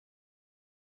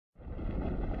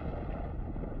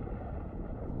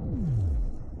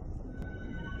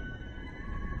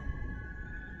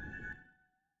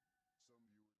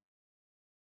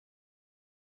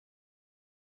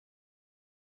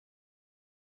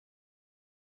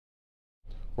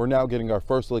We're now getting our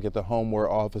first look at the home where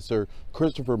Officer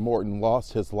Christopher Morton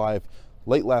lost his life.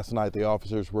 Late last night, the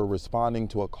officers were responding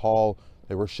to a call.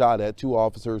 They were shot at. 2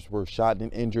 officers were shot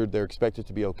and injured. They're expected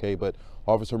to be okay, but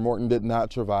Officer Morton did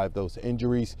not survive those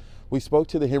injuries. We spoke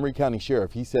to the Henry County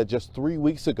Sheriff. He said just 3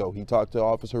 weeks ago, he talked to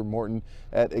Officer Morton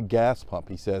at a gas pump.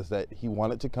 He says that he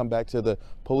wanted to come back to the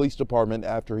police department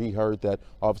after he heard that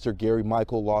Officer Gary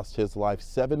Michael lost his life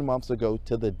 7 months ago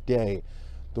to the day.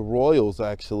 The Royals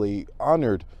actually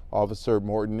honored Officer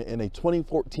Morton in a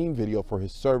 2014 video for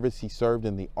his service. He served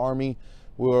in the Army.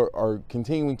 We are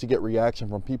continuing to get reaction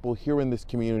from people here in this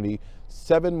community.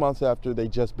 7 months after they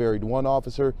just buried one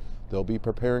officer, they'll be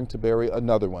preparing to bury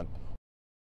another one.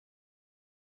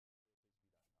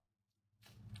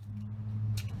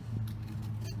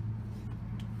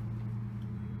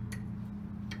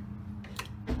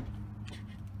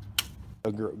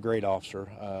 A great officer.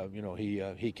 You know,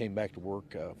 he came back to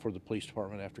work for the police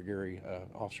department after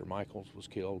Officer Michaels was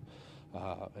killed,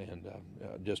 and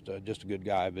just a good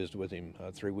guy. I visited with him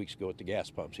 3 weeks ago at the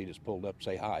gas pumps. He just pulled up to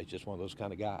say hi. He's just one of those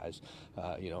kind of guys.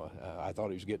 You know, I thought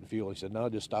he was getting fuel. He said, "No,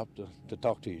 just stop to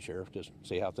talk to you, Sheriff. Just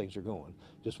see how things are going."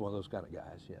 Just one of those kind of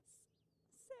guys. Yeah.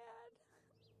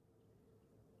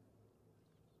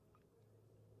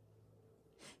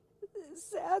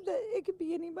 Sad that it could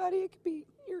be anybody. It could be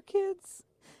your kids.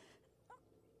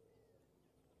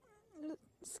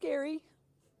 Scary.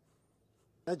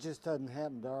 That just doesn't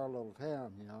happen to our little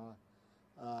town, you know.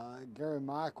 Gary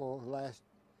Michael,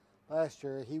 last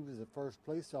year, he was the first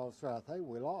police officer I think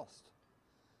we lost.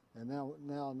 And now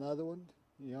another one,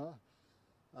 you know.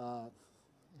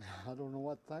 I don't know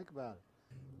what to think about it.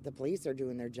 The police are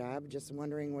doing their job, just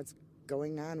wondering what's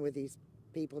going on with these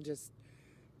people just,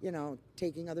 you know,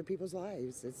 taking other people's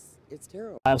lives. It's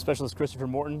terrible. I'm Specialist Christopher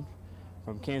Morton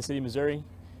from Kansas City, Missouri.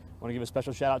 I want to give a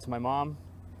special shout out to my mom.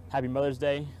 Happy Mother's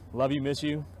Day. Love you, miss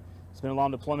you. It's been a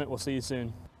long deployment. We'll see you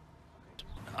soon.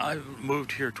 I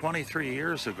moved here 23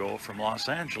 years ago from Los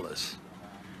Angeles.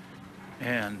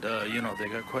 And, you know, they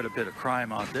got quite a bit of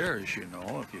crime out there, as you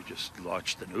know, if you just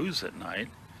watch the news at night.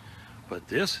 But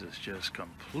this is just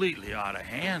completely out of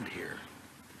hand here.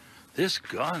 This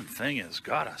gun thing has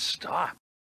got to stop.